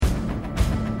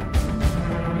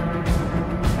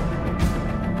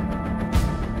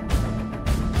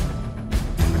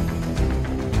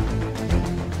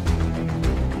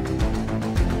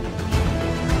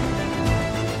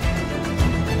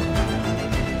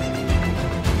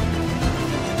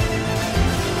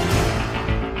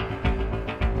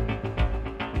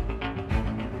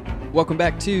Welcome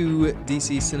back to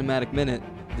DC Cinematic Minute,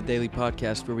 the daily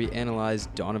podcast where we analyze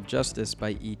Dawn of Justice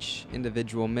by each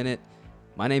individual minute.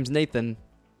 My name's Nathan.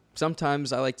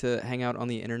 Sometimes I like to hang out on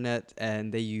the internet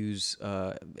and they use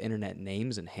internet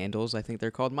names and handles, I think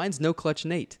they're called. Mine's No Clutch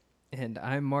Nate. And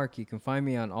I'm Mark. You can find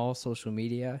me on all social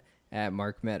media at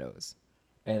Mark Meadows.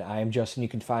 And I'm Justin. You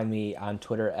can find me on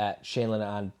Twitter at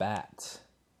ShaylonOnBat.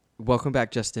 Welcome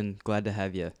back, Justin. Glad to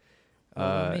have you.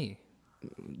 Me?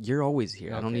 You're always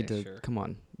here. I don't need to. Sure. Come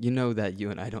on. You know that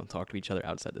you and I don't talk to each other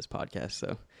outside this podcast.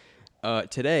 So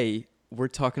today we're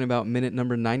talking about minute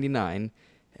number 99,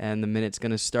 and the minute's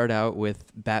going to start out with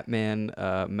Batman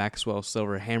Maxwell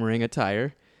Silver hammering a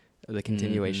tire, the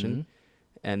continuation.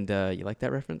 And you like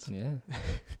that reference? Yeah.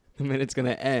 The minute's going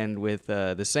to end with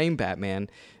the same Batman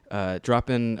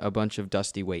dropping a bunch of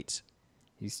dusty weights.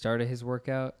 He started his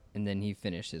workout, and then he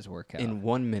finished his workout. In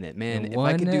 1 minute. Man, In if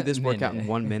I could do 1 this workout in minute.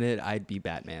 1 minute, I'd be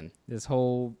Batman. This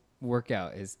whole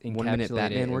workout is 1 minute encapsulated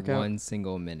Batman in workout? 1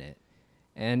 single minute.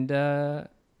 And on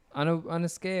a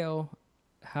scale,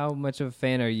 how much of a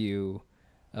fan are you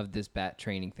of this bat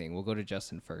training thing? We'll go to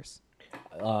Justin first.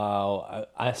 On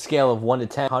a scale of 1 to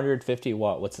 10, 150,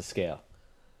 what? What's the scale?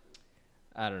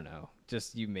 I don't know.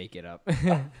 Just you make it up.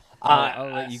 I'll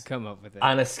let you come up with it.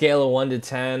 On a scale of 1 to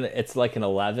 10, it's like an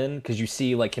 11 because you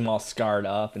see like him all scarred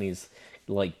up and he's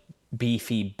like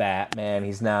beefy Batman.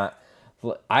 He's not.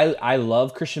 I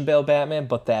love Christian Bale Batman,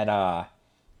 but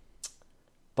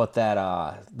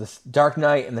this Dark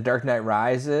Knight and the Dark Knight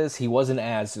Rises, he wasn't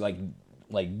as like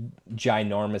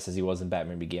ginormous as he was in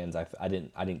Batman Begins. I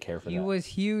didn't care for that. He was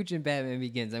huge in Batman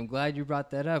Begins. I'm glad you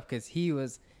brought that up because he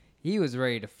was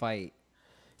ready to fight.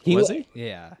 Was he?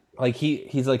 Yeah. Like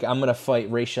he's like, I'm gonna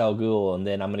fight Ra's al Ghul and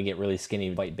then I'm gonna get really skinny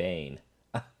and fight Bane.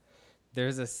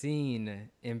 There's a scene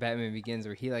in Batman Begins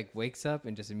where he like wakes up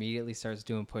and just immediately starts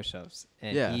doing push-ups,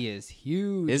 and Yeah. he is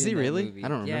huge. Is he in that really? movie. I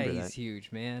don't remember Yeah, he's that. huge,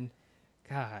 man.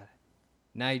 God,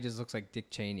 now he just looks like Dick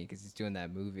Cheney because he's doing that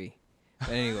movie. But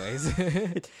anyways,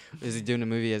 Is he doing a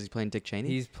movie as he's playing Dick Cheney?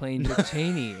 he's playing Dick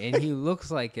Cheney, and he looks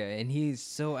like it, and he's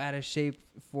so out of shape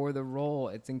for the role.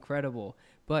 It's incredible.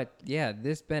 But yeah,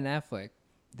 this Ben Affleck,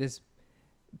 this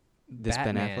Ben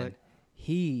Batman, Affleck?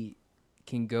 he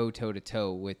can go toe to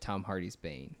toe with Tom Hardy's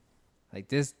Bane. Like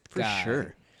this For guy,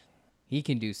 sure. he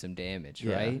can do some damage,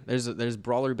 Yeah. right? There's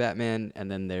Brawler Batman, and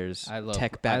then there's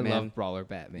Tech Batman. I love Brawler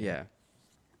Batman. Yeah.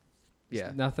 Yeah.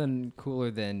 There's nothing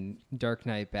cooler than Dark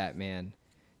Knight Batman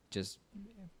just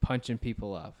punching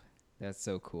people up. That's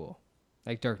so cool.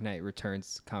 Like Dark Knight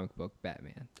Returns comic book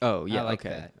Batman. Oh, yeah. I like okay.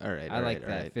 that. All right. I all like right,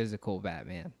 that all right. physical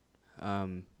Batman.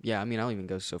 Yeah, I mean, I'll even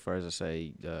go so far as to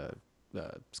say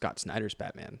Scott Snyder's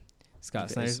Batman. Scott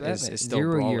Is- Snyder's is- Batman. is still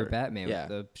 0 year Brawler. Batman Yeah. with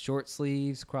the short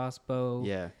sleeves, crossbow,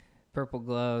 Yeah. purple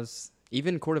gloves.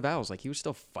 Even Court of Owls, like he was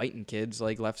still fighting kids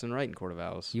like left and right in Court of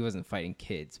Owls. He wasn't fighting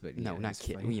kids, but No, yeah, not he's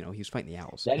kids. fighting- You know, he was fighting the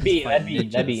owls. That'd be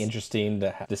ninjas. interesting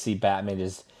to see Batman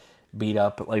just beat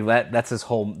up like that. That's his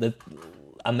whole.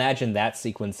 Imagine that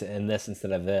sequence in this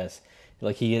instead of this.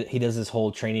 Like he does his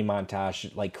whole training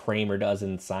montage like Kramer does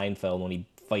in Seinfeld when he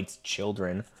fights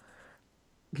children.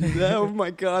 Oh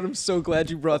my God, I'm so glad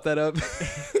you brought that up.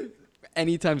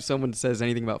 Anytime someone says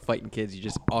anything about fighting kids, you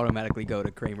just automatically go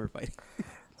to Kramer fighting.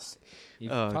 He's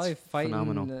Oh, it's probably fighting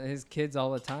phenomenal. his kids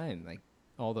all the time. Like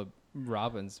all the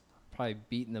Robins probably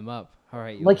beating them up. All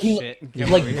right, you Like little he, shit. Get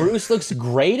like over here. Bruce looks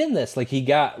great in this. Like he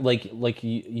got like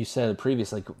you said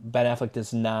previous. Like Ben Affleck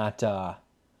does not.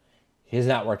 He does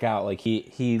not work out. Like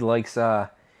he likes.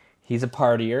 He's a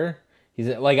partier. He's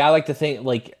like I like to think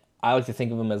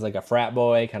of him as like a frat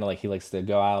boy. Kind of like he likes to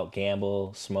go out,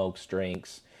 gamble, smokes,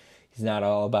 drinks. He's not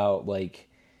all about like.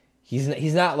 He's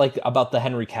not like about the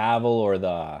Henry Cavill or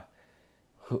the.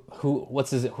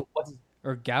 What's his.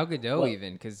 Or Gal Gadot What?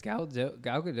 even, because Gal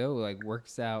Gadot like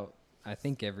works out, I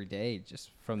think every day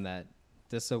just from that.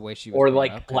 This is the way she was. Or brought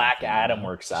like up kind of Black thing, Adam you know?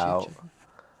 works out.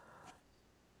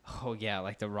 Oh yeah,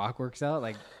 like The Rock works out.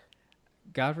 Like,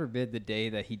 God forbid the day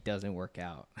that he doesn't work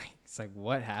out. It's like,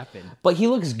 what happened? But he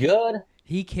looks good.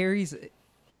 He carries.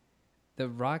 The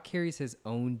Rock carries his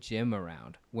own gym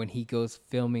around when he goes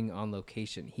filming on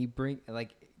location. He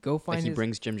go find Like he his,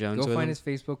 brings Jim Jones go with find him. his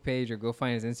Facebook page or go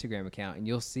find his Instagram account, and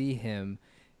you'll see him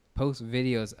post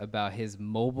videos about his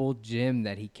mobile gym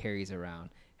that he carries around.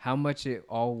 How much it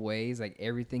all weighs, like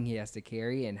everything he has to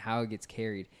carry, and how it gets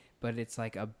carried. But it's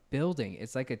like a building.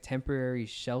 It's like a temporary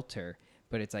shelter.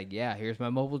 But it's like, yeah, here's my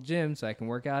mobile gym, so I can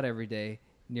work out every day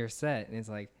near set. And it's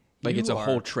like It's a you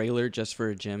whole are- trailer just for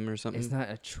a gym or something. It's not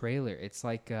a trailer. It's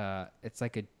like a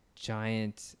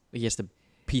giant. He has to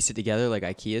piece it together like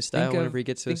IKEA style whenever he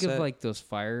gets to a think set. of like those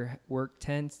firework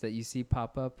tents that you see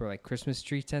pop up, or like Christmas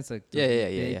tree tents, like those yeah,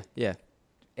 big yeah.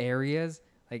 areas.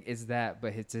 Like it's that,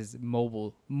 but it's his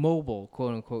mobile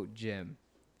quote unquote gym.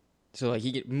 So like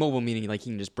he get mobile, meaning like he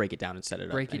can just break it down and set it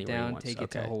Break up it anywhere he down, wants. take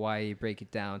it to Okay. Hawaii, break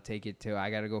it down, take it to, I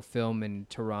got to go film in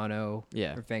Toronto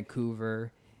Yeah. or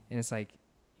Vancouver. And it's like,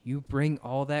 you bring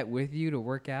all that with you to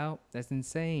work out? That's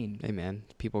insane. Hey man,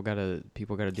 people gotta do He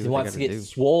what they wants to gotta get do.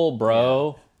 swole,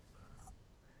 bro.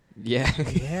 Yeah.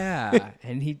 Yeah.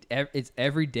 And it's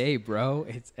every day, bro.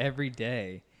 It's every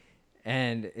day.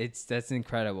 And that's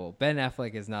incredible. Ben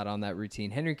Affleck is not on that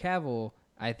routine. Henry Cavill,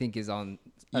 I think, is on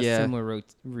a Yeah. similar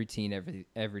routine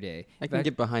every day. I In can fact,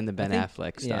 get behind the Ben think-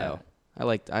 Affleck yeah. style. I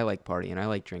like partying. I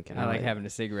like drinking. I like having a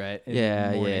cigarette in the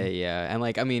Yeah, morning. yeah. And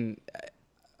like, I mean,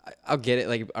 I'll get it.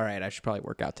 Like, all right, I should probably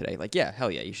work out today. Like, yeah,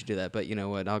 hell yeah, you should do that. But you know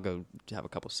what? I'll go have a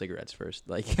couple cigarettes first.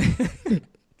 Like,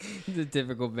 The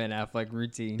typical Ben Affleck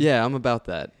routine. yeah, I'm about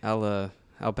that. I'll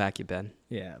back you, Ben.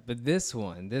 Yeah, but this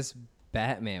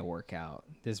Batman workout,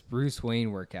 this Bruce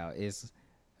Wayne workout is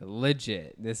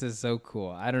legit. This is so cool.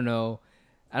 I don't know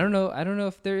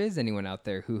if there is anyone out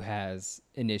there who has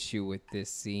an issue with this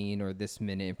scene or this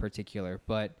minute in particular,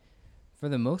 but for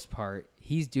the most part,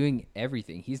 he's doing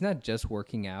everything. He's not just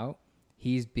working out.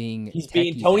 He's being being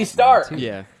techie Tony Batman, Stark. too.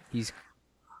 Yeah. He's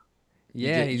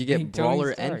You he's get being Tony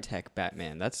brawler Stark. and tech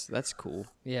Batman. That's cool.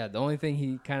 Yeah, the only thing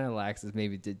he kind of lacks is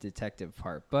maybe the detective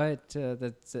part, but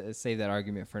let's save that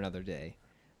argument for another day.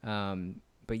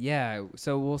 But yeah,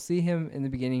 so we'll see him in the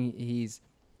beginning.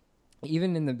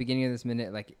 Even in the beginning of this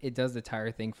minute, like it does the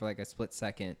tire thing for like a split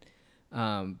second,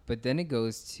 but then it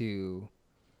goes to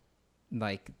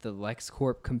like the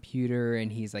LexCorp computer,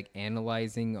 and he's like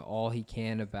analyzing all he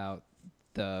can about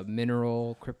the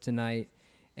mineral kryptonite,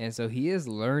 and so he is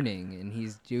learning, and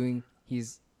he's using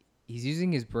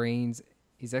his brains,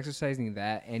 he's exercising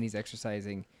that, and he's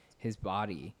exercising his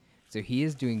body. So he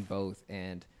is doing both,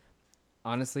 and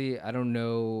honestly, I don't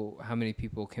know how many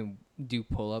people can do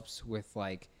pull-ups with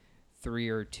like 3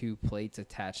 or 2 plates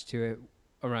attached to it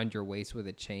around your waist with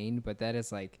a chain, but that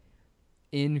is like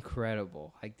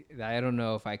incredible. Like I don't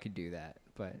know if I could do that,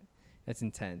 but that's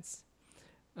intense.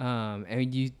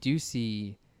 And you do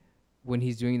see when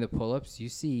he's doing the pull-ups, you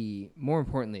see more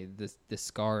importantly the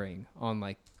scarring on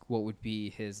like what would be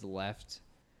his left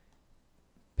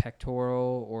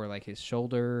pectoral or like his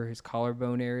shoulder, his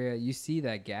collarbone area. You see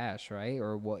that gash, right?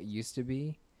 Or what used to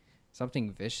be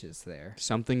something vicious there.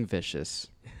 Something vicious.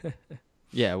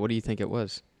 Yeah, what do you think it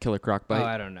was? Killer Croc bite? Oh,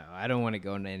 I don't know. I don't want to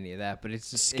go into any of that, but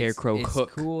it's just Scarecrow it's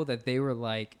hook. cool that they were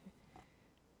like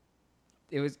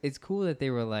it's cool that they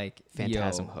were like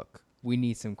Phantasm yo, hook. we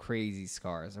need some crazy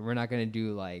scars, and we're not going to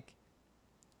do like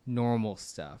normal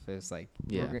stuff. It's like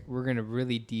Yeah. we're going to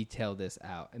really detail this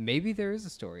out. And maybe there is a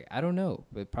story. I don't know,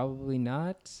 but probably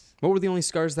not. What were the only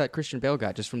scars that Christian Bale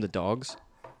got? Just from the dogs?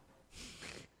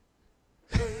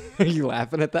 Are you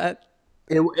laughing at that?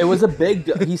 It was a big.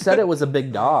 He said it was a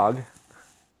big dog.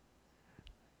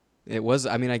 It was.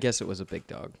 I mean, I guess it was a big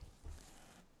dog.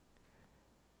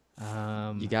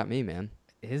 You got me, man.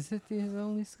 Is it his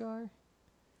only scar?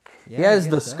 Yeah, He has I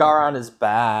the guess so. scar on his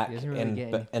back He doesn't really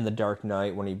get any. in the Dark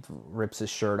Knight when he rips his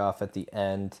shirt off at the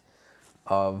end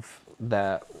of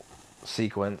that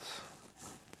sequence.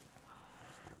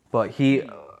 But he,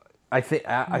 I think,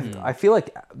 I feel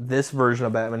like this version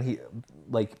of Batman, he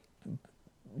like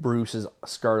Bruce is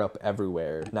scarred up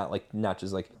everywhere, not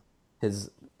just like his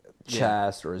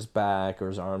chest or his back or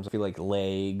his arms. I feel like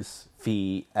legs,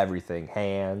 feet, everything,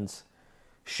 hands,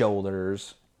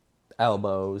 shoulders,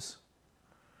 elbows.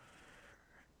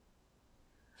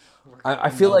 I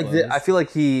feel like I feel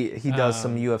like he does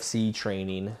some UFC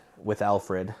training with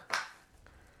Alfred.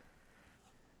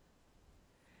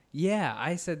 Yeah,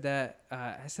 I said that.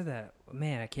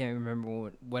 Man, I can't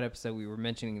remember what episode we were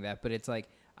mentioning that, but it's like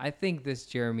I think this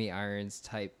Jeremy Irons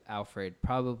type Alfred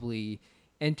probably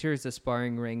enters a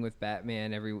sparring ring with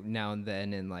Batman every now and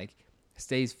then, and like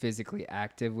stays physically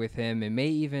active with him, and may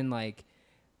even like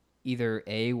either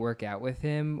work out with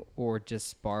him or just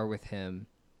spar with him,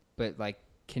 but like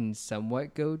can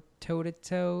somewhat go toe to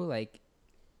toe, like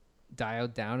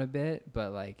dialed down a bit.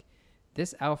 But like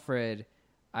this Alfred,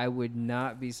 I would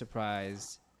not be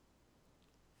surprised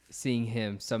seeing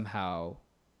him somehow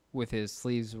with his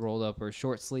sleeves rolled up or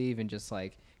short sleeve, and just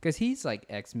like, because he's like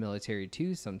ex-military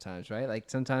too sometimes, right? Like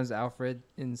sometimes Alfred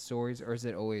in stories, or is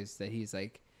it always that he's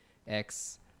like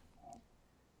ex,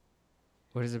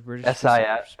 what is it, British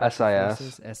SIS.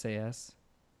 Forces? SAS.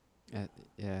 Yeah.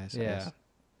 Yeah.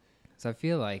 So I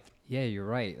feel like, yeah, you're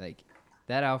right. Like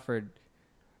that Alfred,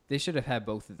 they should have had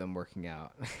both of them working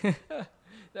out.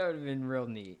 That would have been real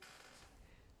neat.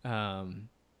 But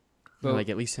Like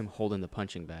at least him holding the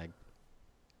punching bag.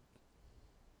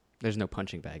 There's no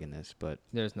punching bag in this, but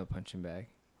there's no punching bag.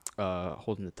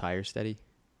 holding the tire steady,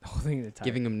 Holding the tire.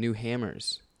 giving him new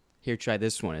hammers. Here, try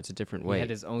this one. It's a different way. He had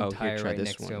his own tire try right this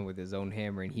next one. to him with his own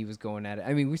hammer, and he was going at it.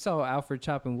 I mean, we saw Alfred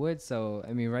chopping wood, so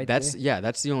I mean, That's there.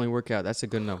 that's the only workout. That's a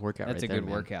good enough workout. That's right a there, good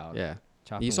man. workout. Yeah.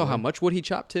 Chopping You saw how wood. much wood he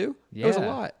chopped too? That was a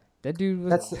Yeah. lot. That dude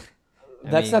was.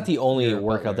 That's not the only you're a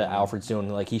workout butler, that man. Alfred's doing.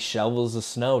 Like he shovels the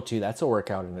snow too. That's a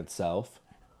workout in itself.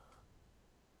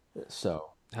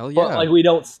 So, Hell yeah. but like we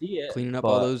don't see it Cleaning up but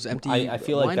all those empty I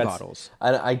feel like wine that's, bottles.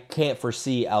 I can't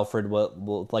foresee Alfred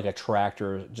with like a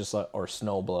tractor, just like, or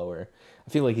snow blower. I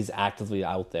feel like he's actively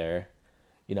out there,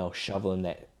 shoveling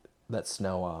that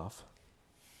snow off.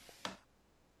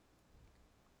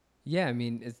 Yeah, I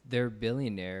mean, they're a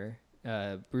billionaire.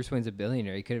 Bruce Wayne's a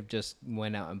billionaire. He could have just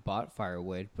went out and bought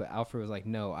firewood, but Alfred was like,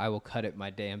 "No, I will cut it my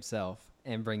damn self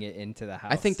and bring it into the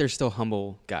house." I think they're still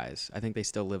humble guys. I think they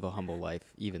still live a humble life,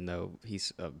 even though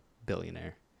he's a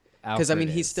billionaire. Because I mean,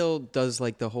 Alfred he is. still does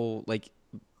like the whole like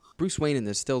Bruce Wayne in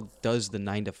this still does the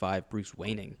 9 to 5 Bruce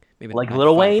Wayning. Maybe not Like 9 to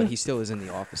Lil 5, Wayne? but he still is in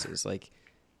the offices. Like,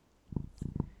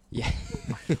 yeah,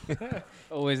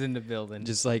 always in the building.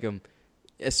 just like him.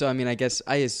 So I mean, I guess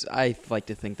I like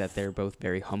to think that they're both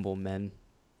very humble men.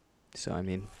 So I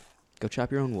mean, go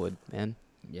chop your own wood, man.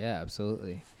 Yeah,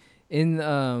 absolutely. In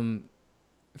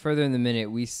further in the minute,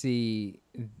 we see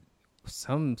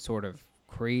some sort of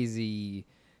crazy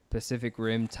Pacific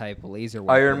Rim type laser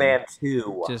weapon Iron Man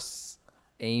 2. just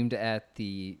aimed at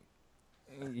the.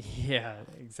 Yeah,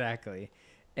 exactly,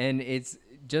 and it's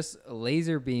just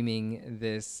laser beaming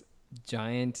this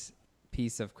giant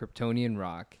piece of Kryptonian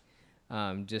rock,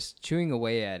 just chewing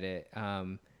away at it.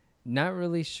 Not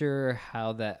really sure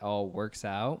how that all works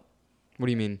out. What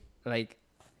do you mean? Like,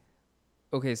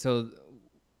 okay, so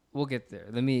we'll get there.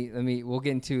 We'll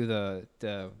get into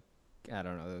the I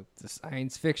don't know, the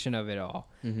science fiction of it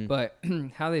all. Mm-hmm. But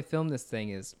how they filmed this thing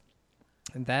is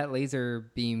that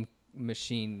laser beam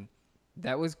machine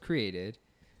that was created,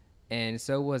 and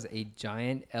so was a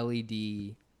giant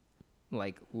LED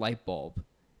like light bulb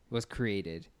was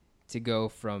created to go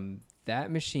from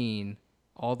that machine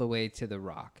all the way to the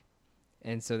rock.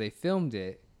 And so they filmed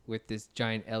it with this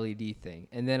giant LED thing.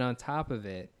 And then on top of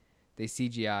it, they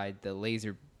CGI'd the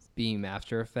laser beam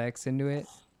After Effects into it.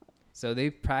 So they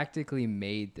practically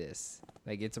made this.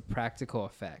 Like, it's a practical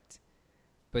effect.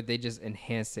 But they just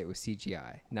enhanced it with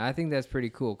CGI. Now, I think that's pretty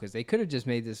cool because they could have just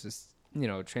made this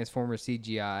with, Transformers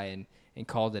CGI and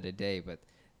called it a day. But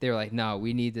they were like, no,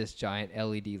 we need this giant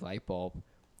LED light bulb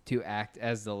to act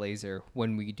as the laser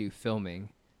when we do filming.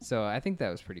 So I think that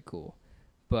was pretty cool.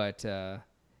 But,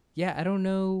 yeah, I don't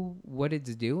know what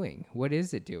it's doing. What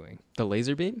is it doing? The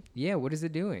laser beam? Yeah, what is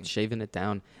it doing? Shaving it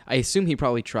down. I assume he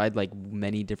probably tried like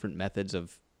many different methods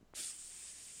of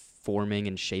forming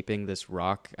and shaping this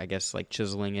rock. I guess like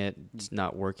chiseling it, it's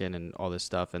not working and all this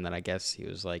stuff. And then I guess he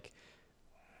was like,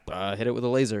 hit it with a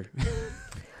laser.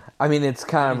 I mean, it's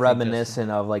kind of What do you think,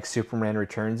 reminiscent of like Superman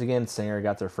Returns again. Singer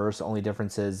got there first. The only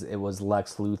difference is it was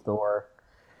Lex Luthor,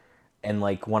 and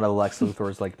like one of Lex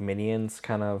Luthor's like minions,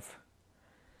 kind of,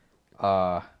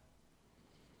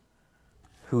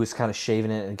 who was kind of shaving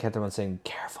it and kept on saying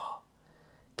 "careful,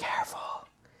 careful,"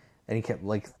 and he kept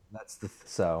like that's the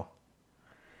so.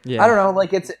 Yeah. I don't know,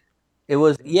 like it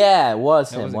was That him,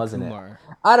 wasn't wasn't Kumar.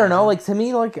 it? I don't know, like to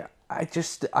me, like I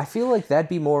feel like that'd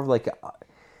be more of like.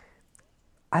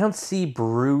 I don't see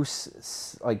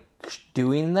Bruce like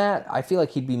doing that. I feel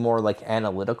like he'd be more like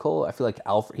analytical. I feel like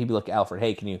he'd be like Alfred,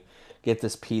 hey, can you get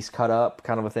this piece cut up,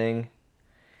 kind of a thing.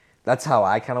 That's how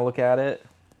I kind of look at it.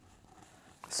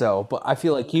 So, but I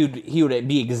feel like he would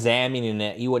be examining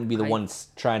it. He wouldn't be the one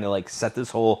trying to like set this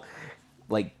whole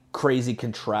like crazy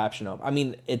contraption up. I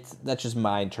mean, that's just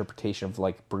my interpretation of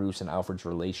like Bruce and Alfred's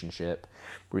relationship.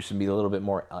 Bruce would be a little bit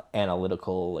more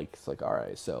analytical. Like it's like, all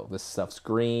right, so this stuff's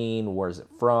green. Where's it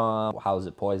from? How is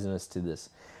it poisonous to this?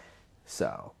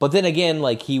 So, but then again,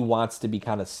 like he wants to be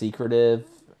kind of secretive,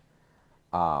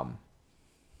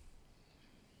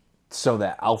 so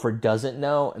that Alfred doesn't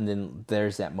know. And then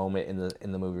there's that moment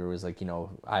in the movie where it was like,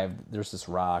 there's this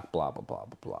rock, blah blah blah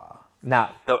blah blah.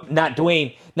 Not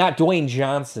Dwayne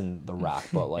Johnson, the Rock,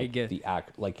 but like the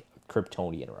act, like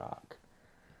Kryptonian Rock.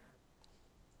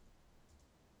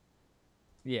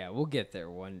 Yeah, we'll get there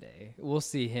one day. We'll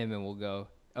see him and we'll go,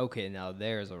 okay, now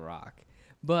there's a rock.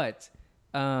 But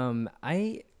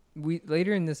we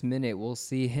later in this minute we'll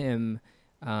see him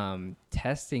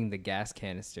testing the gas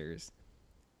canisters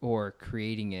or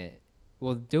creating it.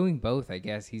 Well, doing both, I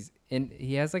guess.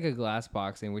 He has like a glass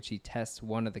box in which he tests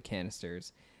one of the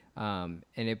canisters and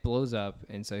it blows up,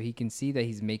 and so he can see that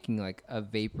he's making like a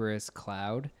vaporous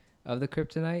cloud of the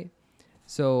kryptonite.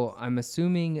 So I'm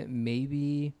assuming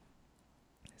maybe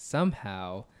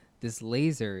somehow this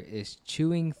laser is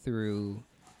chewing through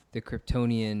the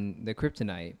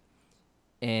kryptonite,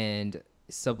 and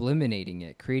subliminating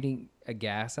it, creating a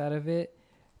gas out of it,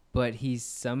 but he's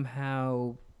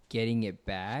somehow getting it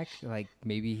back. Like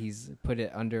maybe he's put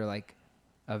it under like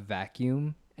a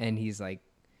vacuum, and he's like,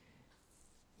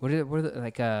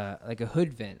 like a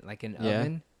hood vent, like an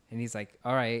oven, and he's like,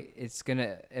 all right, it's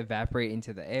gonna evaporate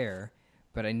into the air,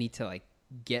 but I need to like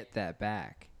get that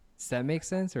back. Does that make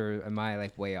sense, or am I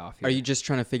like way off here? Are you just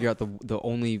trying to figure out the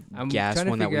only gas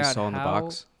one that we saw in the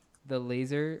box? The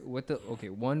laser, what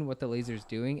the laser's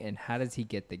doing, and how does he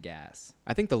get the gas?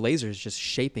 I think the laser is just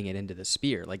shaping it into the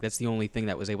spear. Like that's the only thing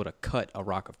that was able to cut a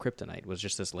rock of kryptonite was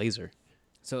just this laser.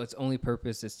 So its only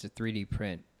purpose is to 3D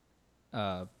print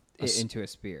it into a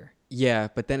spear. Yeah,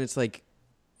 but then it's like,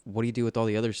 what do you do with all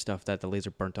the other stuff that the laser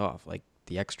burnt off? Like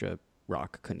the extra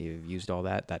rock, couldn't you have used all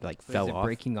that like fell off? Is it off?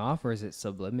 Breaking off, or is it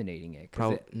subliminating it?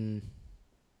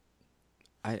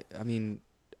 I mean,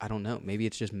 I don't know. Maybe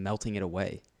it's just melting it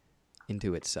away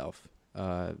into itself.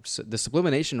 So the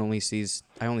sublimation I only see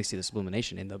the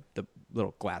sublimation in the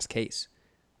little glass case.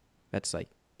 That's like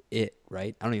it,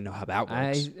 right? I don't even know how that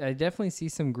works. I definitely see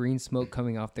some green smoke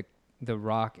coming off the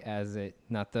rock as it,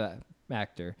 not the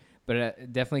actor,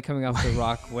 but definitely coming off the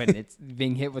rock when it's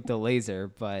being hit with the laser.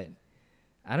 But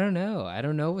I don't know. I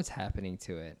don't know what's happening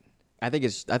to it. I think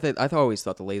it's. I always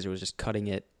thought the laser was just cutting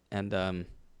it, and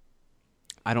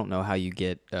I don't know how you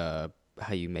get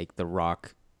how you make the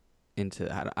rock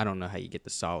into. I don't know how you get the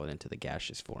solid into the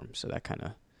gaseous form. So that kind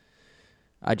of,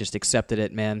 I just accepted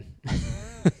it, man.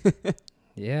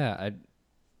 Yeah,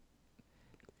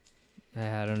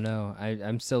 I don't know.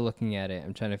 I'm still looking at it.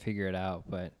 I'm trying to figure it out,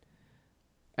 but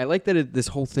I like that this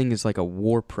whole thing is like a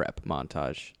war prep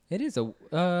montage. it is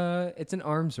it's an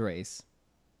arms race.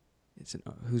 It's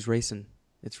who's racing?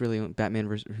 It's really Batman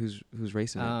versus who's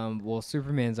racing it. Well,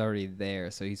 Superman's already there,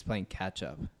 so he's playing catch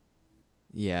up.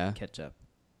 Yeah. Catch up.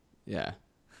 Yeah.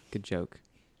 Good joke.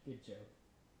 Good joke.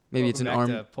 Maybe it's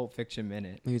an Pulp Fiction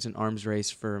minute. Maybe it's an arms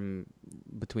race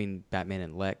between Batman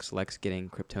and Lex. Lex getting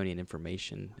Kryptonian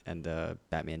information, and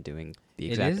Batman doing the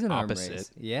exact it is an opposite. Arm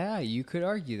race. Yeah, you could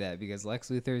argue that because Lex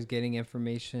Luthor is getting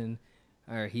information,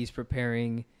 or he's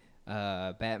preparing.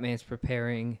 Batman's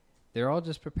preparing. They're all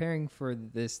just preparing for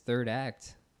this third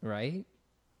act, right?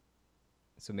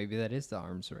 So maybe that is the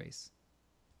arms race.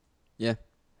 Yeah,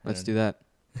 let's do that.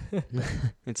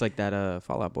 It's like that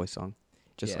Fall Out Boy song,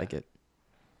 just like it.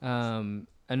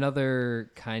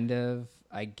 Another kind of,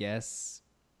 I guess,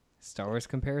 Star Wars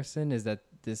comparison is that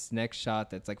this next shot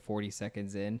that's like 40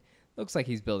 seconds in looks like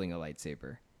he's building a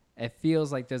lightsaber. It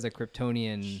feels like there's a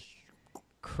Kryptonian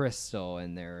crystal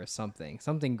in there or something.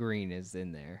 Something green is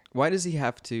in there. Why does he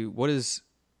have to?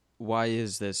 Why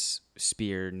is this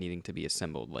spear needing to be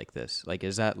assembled like this? Like,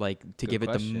 is that like to give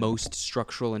it the most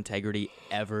structural integrity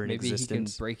ever in existence? Maybe he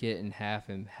can break it in half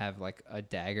and have like a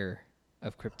dagger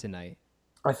of kryptonite.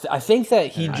 I think that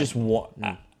he just what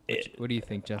do you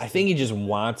think, Justin? I think he just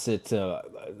wants it to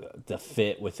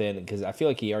fit within, because I feel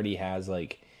like he already has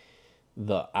like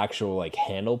the actual like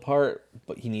handle part,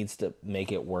 but he needs to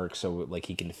make it work so like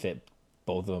he can fit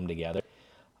both of them together.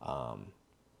 I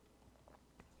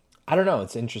don't know.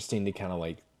 It's interesting to kind of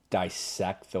like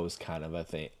dissect that kind of a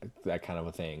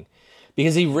thing,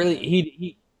 because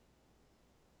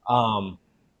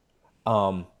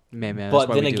Man, but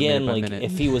then again, like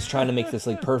if he was trying to make this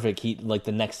like perfect, he like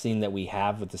the next scene that we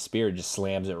have with the spear just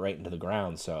slams it right into the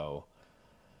ground. So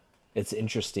it's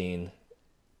interesting.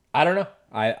 I don't know.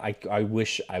 I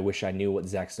wish I knew what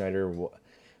Zack Snyder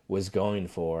was going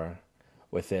for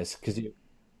with this,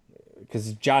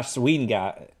 because Joss Whedon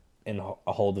got in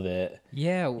a hold of it.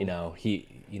 Yeah,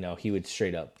 he would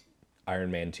straight up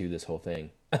Iron Man 2 this whole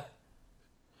thing.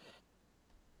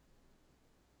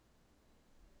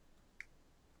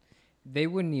 They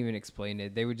wouldn't even explain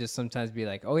it. They would just sometimes be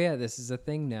like, "Oh yeah, this is a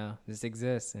thing now. This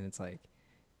exists." And it's like,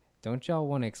 don't y'all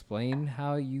want to explain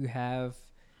how you have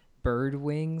bird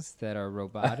wings that are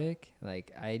robotic?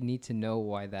 Like, I need to know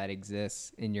why that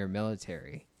exists in your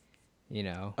military. You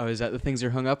know? Oh, is that the things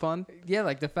you're hung up on? Yeah,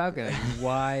 like the Falcon. Like,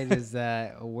 why does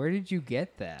that? Where did you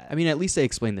get that? I mean, at least they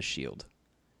explain the shield.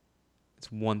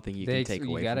 It's one thing you can take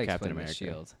away from Captain America. The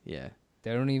shield. Yeah.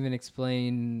 They don't even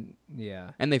explain.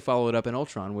 Yeah. And they follow it up in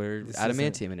Ultron, where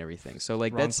adamantium and everything. So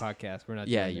like wrong that's podcast. We're not.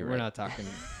 Yeah, you're right. We're not talking.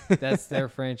 That's their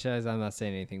franchise. I'm not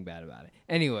saying anything bad about it.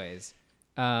 Anyways,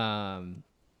 lost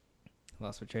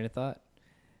my train of thought.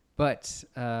 But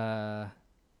damn,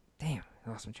 I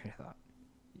lost my train of thought.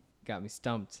 got me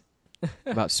stumped.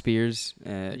 About spears,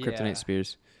 kryptonite Yeah.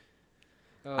 spears.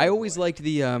 Oh, I always boy. liked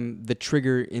the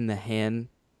trigger in the hand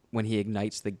when he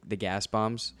ignites the gas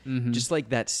bombs. Mhm. Just like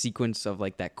that sequence of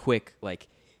like that quick, like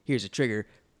here's a trigger,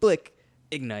 flick,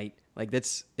 ignite. Like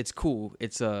it's cool.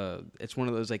 It's one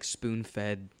of those like spoon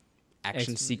fed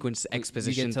action sequence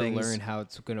exposition You get to things. learn how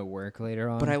it's gonna work later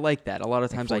on. But I like that. A lot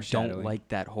of Like times I don't foreshadowing. like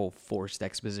that whole forced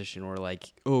exposition or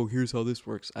like, oh, here's how this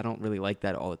works. I don't really like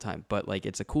that all the time. But like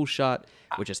it's a cool shot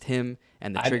with just him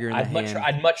and the trigger in the hand.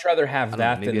 I'd much rather have I don't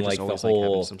that know, maybe than I just like the always like having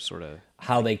whole some sort of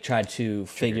how they tried to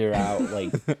figure out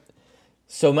like.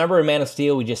 So remember in Man of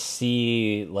Steel, we just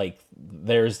see like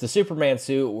there's the Superman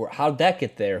suit. How'd that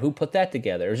get there? Who put that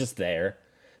together? It was just there.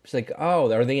 It's like,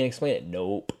 oh, are they gonna explain it?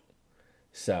 Nope.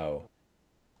 So,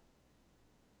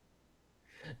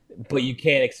 but you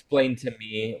can't explain to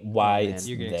me why man. it's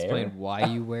You're gonna there. explain why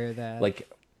you wear that.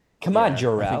 Like, come on, Yeah,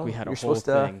 Jor-El. I think we had a You're whole supposed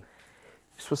to. thing.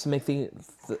 You're supposed to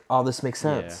make all this make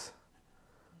sense.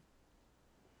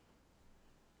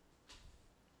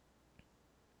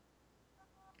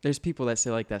 There's people that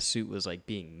say like that suit was like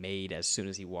being made as soon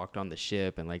as he walked on the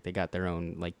ship, and like they got their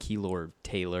own like Keylor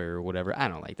Taylor or whatever. I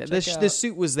don't like that. Check out- This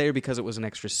suit was there because it was an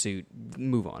extra suit.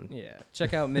 Move on. yeah,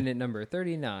 check out minute number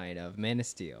 39 of Man of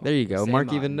Steel. There you go. Sam Mark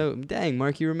even Otten. know. Dang,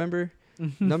 Mark, you remember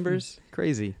numbers?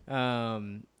 Crazy.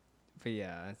 But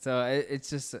yeah, so it's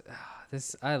just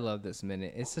this. I love this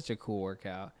minute. It's such a cool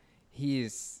workout.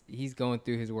 He's going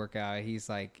through his workout. He's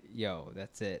like, "Yo,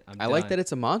 that's it. I'm I like done." that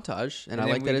it's a montage, and I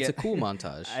then like we that it's a get- cool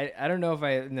montage. I don't know if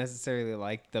I necessarily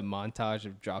like the montage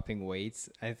of dropping weights.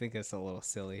 I think it's a little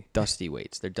silly. Dusty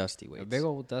weights. They're dusty weights. Big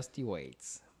old dusty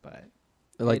weights, but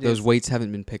They're like it those is- weights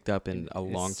haven't been picked up in a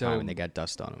it's long so- time, and they got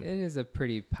dust on them. it is a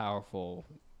pretty powerful,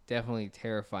 definitely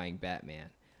terrifying Batman.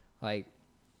 Like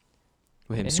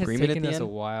With him it has screaming at taken the us end. a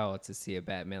while to see a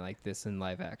Batman like this in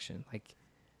live action. Like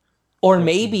Or Fucking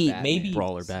maybe Batman. maybe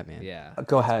Brawler Batman. yeah,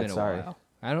 Go it's ahead, been a sorry. while.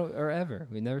 I don't or ever.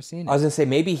 We've never seen it. I was gonna say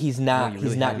maybe he's not you he's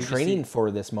really not haven't. training for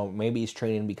this moment. Maybe he's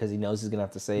training because he knows he's gonna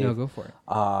have to save No, go for it.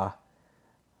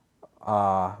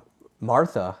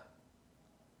 Martha.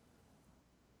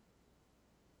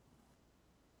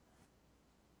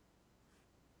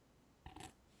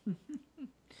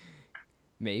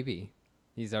 Maybe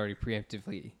he's already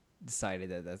preemptively decided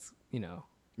that that's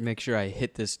Make sure I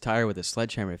hit this tire with a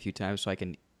sledgehammer a few times so I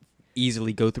can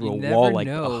easily go through you a never wall like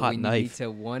know a hot when you need knife.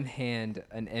 to one hand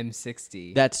an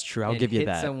M60. That's true. I'll and give you hit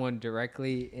that. someone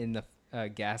directly in the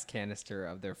gas canister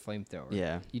of their flamethrower.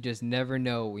 Yeah. You just never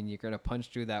know when you're gonna punch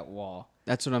through that wall.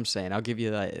 That's what I'm saying. I'll give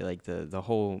you that. Like the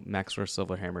whole Maxwell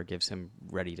Silverhammer gives him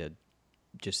ready to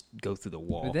just go through the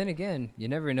wall. But then again, you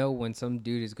never know when some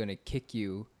dude is gonna kick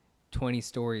you 20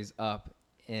 stories up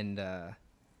and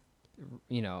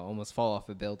almost fall off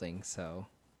a building. So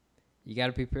you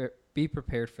got to be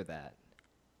prepared for that.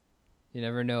 You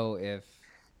never know if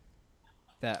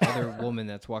that other woman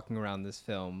that's walking around this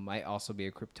film might also be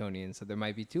a Kryptonian. So there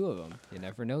might be two of them. You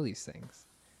never know these things.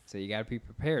 So you got to be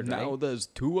prepared. now right? there's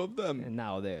two of them. And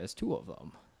now there's two of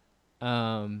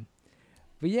them.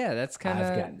 But yeah, that's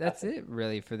that's it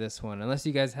really for this one. Unless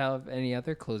you guys have any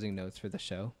other closing notes for the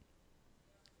show.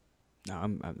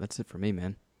 No, that's it for me,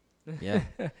 man. Yeah.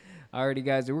 Alrighty,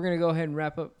 guys, we're going to go ahead and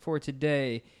wrap up for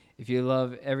today. If you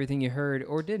love everything you heard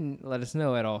or didn't, let us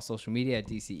know at all social media at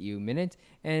DCEU Minute.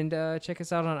 And check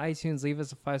us out on iTunes. Leave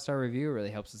us a 5-star review. It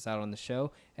really helps us out on the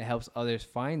show. It helps others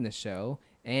find the show.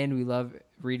 And we love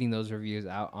reading those reviews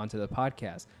out onto the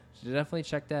podcast. So definitely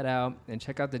check that out. And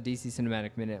check out the DC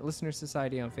Cinematic Minute Listener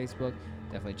Society on Facebook.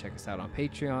 Definitely check us out on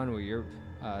Patreon, where you're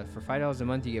for $5 a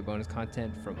month, you get bonus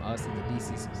content from us at the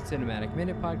DC Cinematic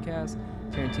Minute Podcast,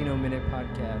 Tarantino Minute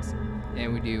Podcast,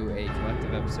 and we do a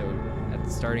collective episode at the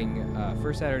starting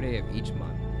first Saturday of each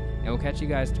month. And we'll catch you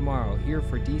guys tomorrow here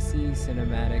for DC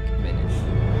Cinematic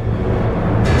Minute.